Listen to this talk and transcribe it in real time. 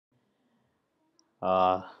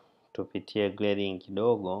tupitie grading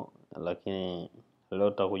kidogo, lakini leo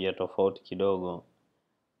tutakuja tofauti kidogo.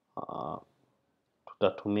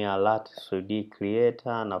 Tutatumia luts 3D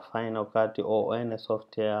creator na Final Cut ON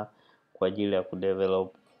software kwa ajili ya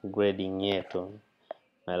kudevelop grading yetu.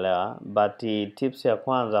 Umeelewa? But tips ya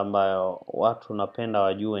kwanza ambayo watu napenda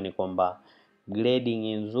wajue ni kwamba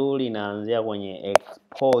grading nzuri inaanzia kwenye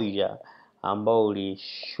exposure ambao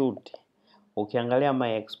ulishoot. Ukiangalia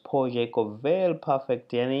my exposure iko very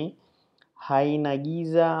perfect, yani haina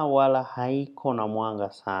giza wala haiko na mwanga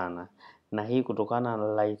sana. Na hii kutokana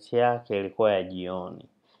na light yake ilikuwa ya jioni.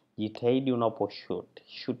 Jitahidi unaposhoot,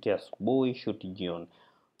 shoot ya asubuhi, shoot jioni.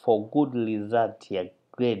 For good result ya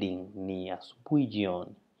grading ni asubuhi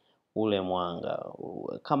jioni, ule mwanga.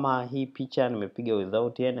 Kama hii picha nimepiga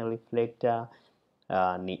without any reflector,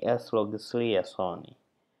 ni S-Log3 ya Sony.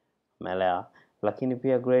 Umeelewa? Lakini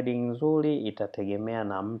pia grading nzuri itategemea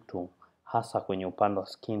na mtu, hasa kwenye upande wa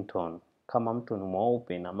skin tone. Kama mtu ni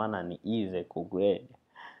mweupe ina maana ni easy kugrade.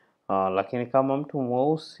 Lakini kama mtu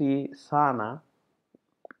mweusi sana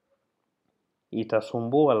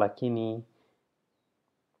itasumbua, lakini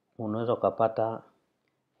unaweza ukapata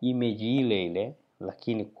image ile ile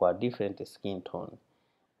lakini kwa different skin tone.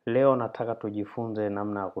 Leo nataka tujifunze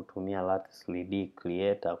namna ya kutumia luts 3D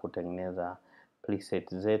creator kutengeneza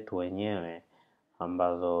preset zetu wenyewe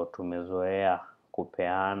ambazo tumezoea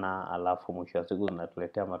kupeana, alafu mwisho wa siku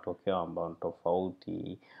zinatuletea matokeo ambayo ni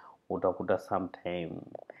tofauti. Utakuta sometime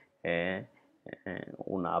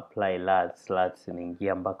una apply luts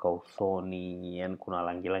zinaingia mpaka usoni, yani kuna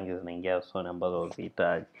rangi zinaingia usoni ambazo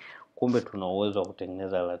huzihitaji. Kumbe tuna uwezo wa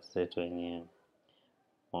kutengeneza luts zetu wenyewe.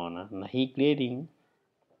 Unaona? Na hii grading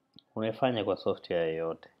unaifanya kwa software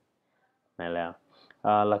yoyote. Unaelewa?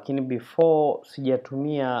 Lakini before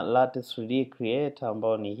sijatumia luts 3D creator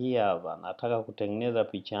ambao ni hii hapa, nataka kutengeneza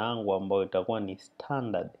picha yangu ambayo itakuwa ni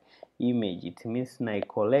standard image. It means na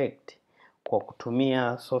collect kwa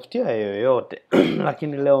kutumia software yoyote.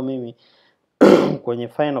 Lakini leo mimi kwenye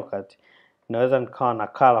Final Cut naweza nikawa na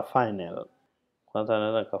color final. Kwanza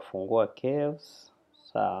naweza nikafungua caves,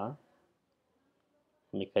 sawa.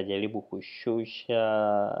 Nikajaribu kushusha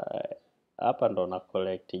hapa, ndo na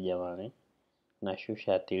collect jamani.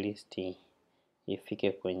 Nashusha at least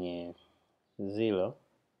ifike kwenye 0.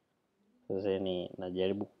 Then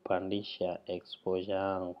najaribu kupandisha exposure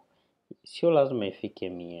yangu. Sio lazima ifike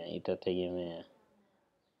 100, itategemea.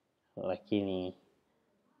 Lakini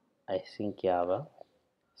I think hapa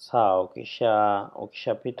sawa.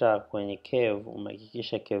 Ukishapita kwenye cave,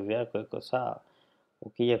 umehakikisha cave yako iko sawa.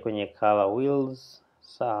 Ukija kwenye color wheels,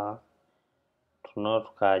 sawa. Tunao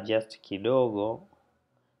tuka-adjust kidogo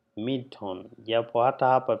mid-tone. Japo hata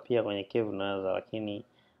hapa pia kwenye cave unaweza, lakini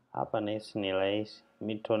hapa nahisi ni rahisi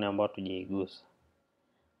mid-tone ambayo tujaigusa.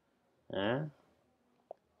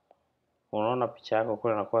 Unaona picha yako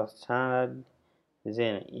kule inakuwa standard.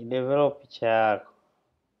 Then develop picha yako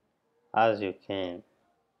as you can.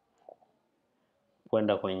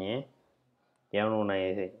 Kwenda kwenye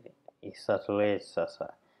yani saturate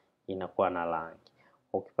sasa, inakuwa na rangi.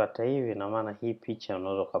 Ukipata hivi na maana hii picha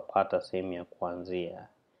unaweza kupata sehemu ya kuanzia.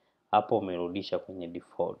 Hapo umerudisha kwenye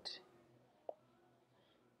default.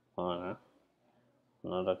 Unaona?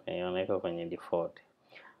 Unaweza kaiona kwenye default.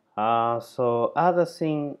 So other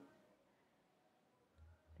thing,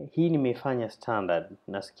 hii nimeifanya standard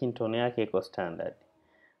na skin tone yake iko standard.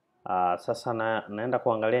 Sasa naenda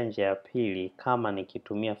kuangalia njia ya pili, kama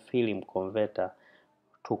nikitumia film converter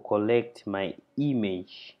to collect my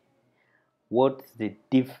image. What's the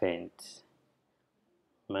difference?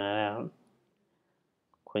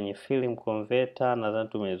 Kwenye film converter nadhani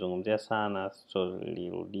tumezungumzia sana, so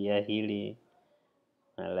nilirudia hili.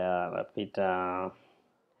 Napita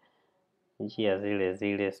njia zile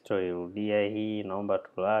zile, story rudia hii, naomba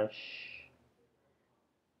tulash.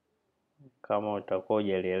 Kama utakuwa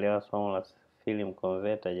hujalielewa somo la film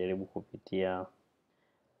converter, jaribu kupitia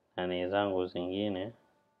nani zangu zingine,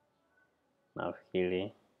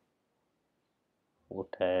 nafikiri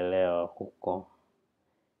utaelewa huko.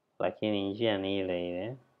 Lakini njia ni ile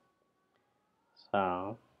ile.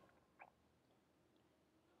 Sawa.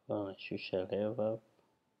 Nashusha level.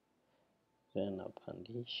 Then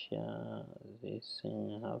napandisha this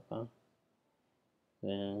thing hapa.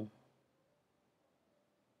 Then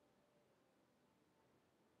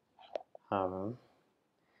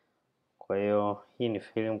kwa hiyo hii ni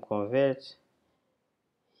film convert.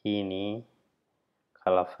 Hii ni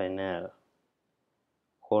color final.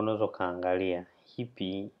 Kwa unaweza kaangalia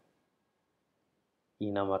hipi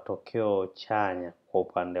ina matokeo chanya kwa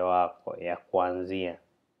upande wako ya kuanzia.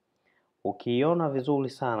 Ukiona vizuri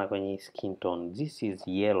sana kwenye skin tone, this is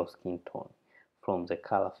yellow skin tone. from the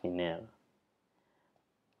color final,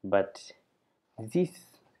 but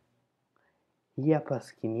hii hapa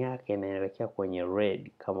skin yake inaelekea kwenye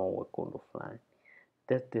red kama uwekundu fulani.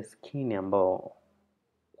 That's the skin ambao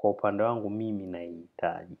kwa upande wangu mimi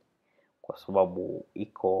naihitaji, kwa sababu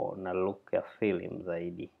iko na look ya film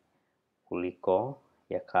zaidi kuliko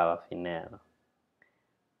ya color final.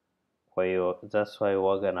 Kwa hiyo that's why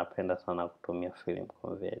huwaga napenda sana kutumia film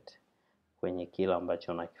convert kwenye kila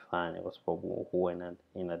ambacho nakifanya, kwa sababu huwa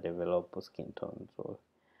ina develop skin tone nzuri.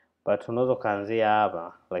 But unaweza kaanzia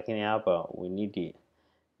hapa, lakini hapa we need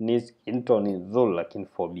skin tone nzuri, lakini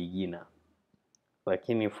for beginner.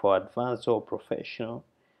 Lakini for advanced or professional,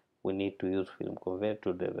 we need to use film convert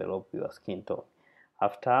to develop your skin tone.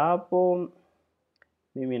 After hapo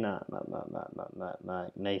mimi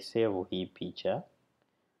naisave hii picha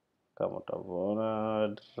kama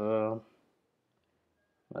utavyoona.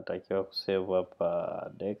 Natakiwa kusave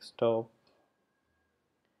hapa desktop,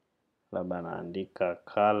 labda naandika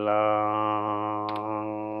color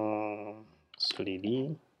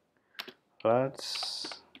 3D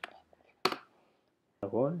luts,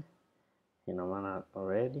 ina maana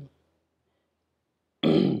already.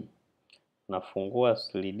 Nafungua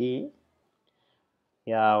 3D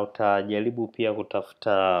ya, utajaribu pia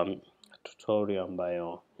kutafuta tutorial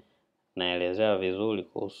ambayo naelezea vizuri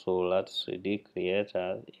kuhusu luts 3D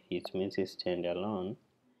creator. It means stand alone.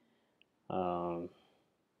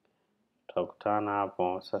 Tutakutana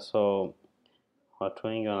hapo. Sasa watu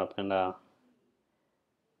wengi wanapenda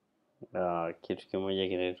kitu kimoja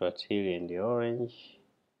kinaitwa teal and orange.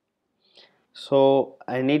 So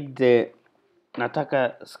I need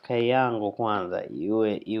nataka sky yangu kwanza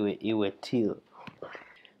iwe teal.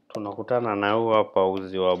 Tunakutana na huu hapa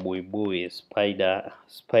uzi wa buibui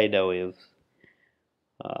spider webs.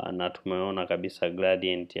 Na tumeona kabisa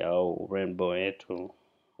gradient au rainbow yetu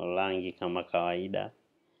rangi kama kawaida.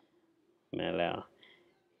 Umeelewa?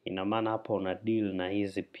 Ina maana hapa una deal na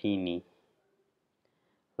hizi pini.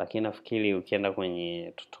 Lakini nafikiri ukienda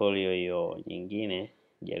kwenye tutorial hiyo nyingine,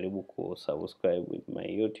 jaribu kusubscribe with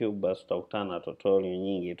my YouTube, basi utakutana na tutorial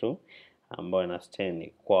nyingi tu ambayo ina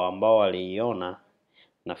stand. Kwa ambao waliiona,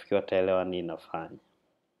 nafikiri wataelewa nini nafanya.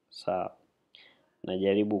 Sawa.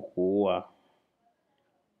 Najaribu kuua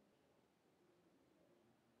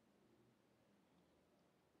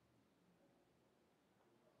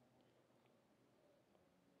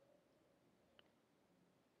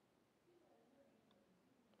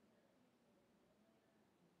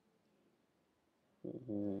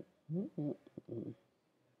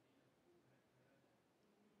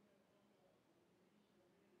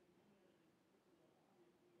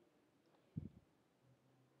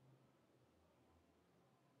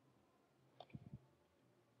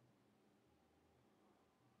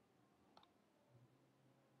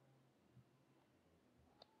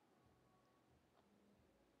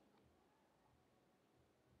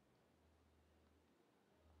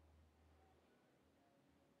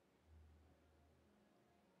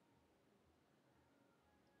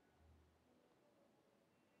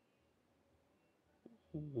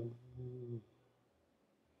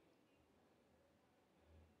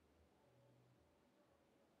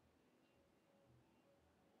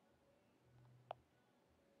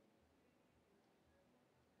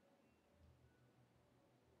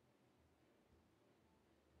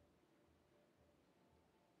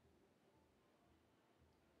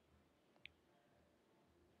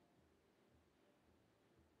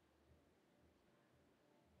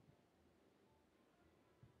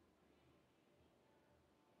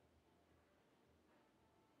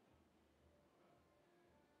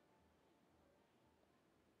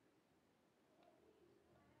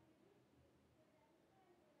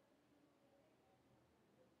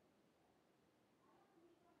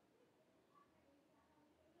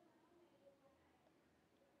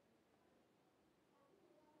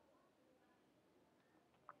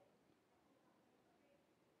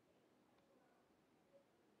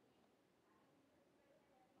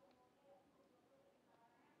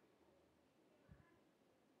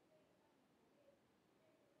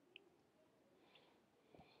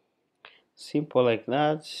simple like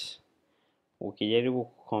that. Ukijaribu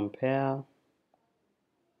kucompare,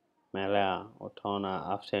 umeelewa, utaona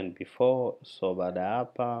after and before. So baada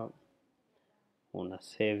hapa una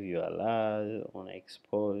save your LUT, una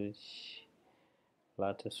export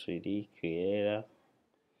latest 3D creator.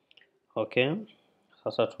 Okay,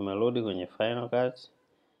 sasa tumerudi kwenye Final Cut.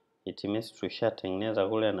 It means tushatengeneza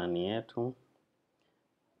kule nani yetu.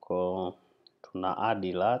 Kwa tuna add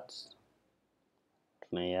LUTs,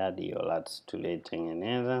 tunaiadi hiyo LUTs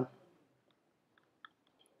tulitengeneza.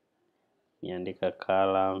 Niandika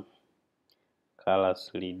color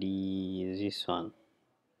colors LED this one.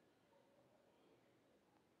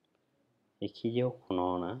 Ikija huku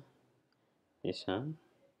unaona this one.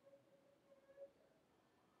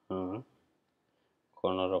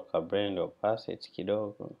 Kuna ka blend opacity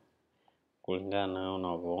kidogo kulingana na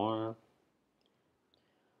unavyoona.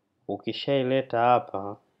 Ukishaileta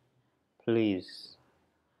hapa, please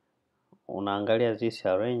unaangalia this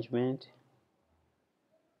arrangement,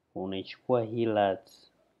 unaichukua hii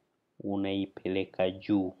luts, unaipeleka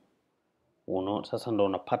juu. Sasa ndo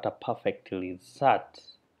unapata perfect result.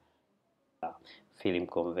 Film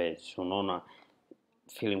converts, unaona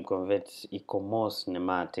film converts iko more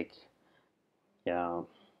cinematic.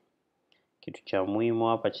 Kitu cha muhimu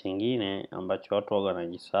hapa chingine ambacho watu waga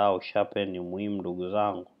wanajisahau, sharpen ni muhimu ndugu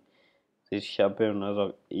zangu. Sisi sharpen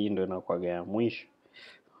unaweza, hii ndio inakuwa ya mwisho.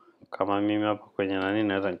 Kama mimi hapa kwenye nani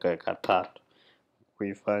naweza nikaweka 3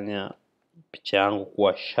 kuifanya picha yangu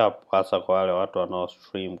kuwa sharp, hasa kwa wale watu wanao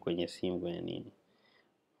stream kwenye simu kwenye nini.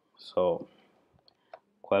 So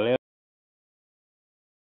kwa leo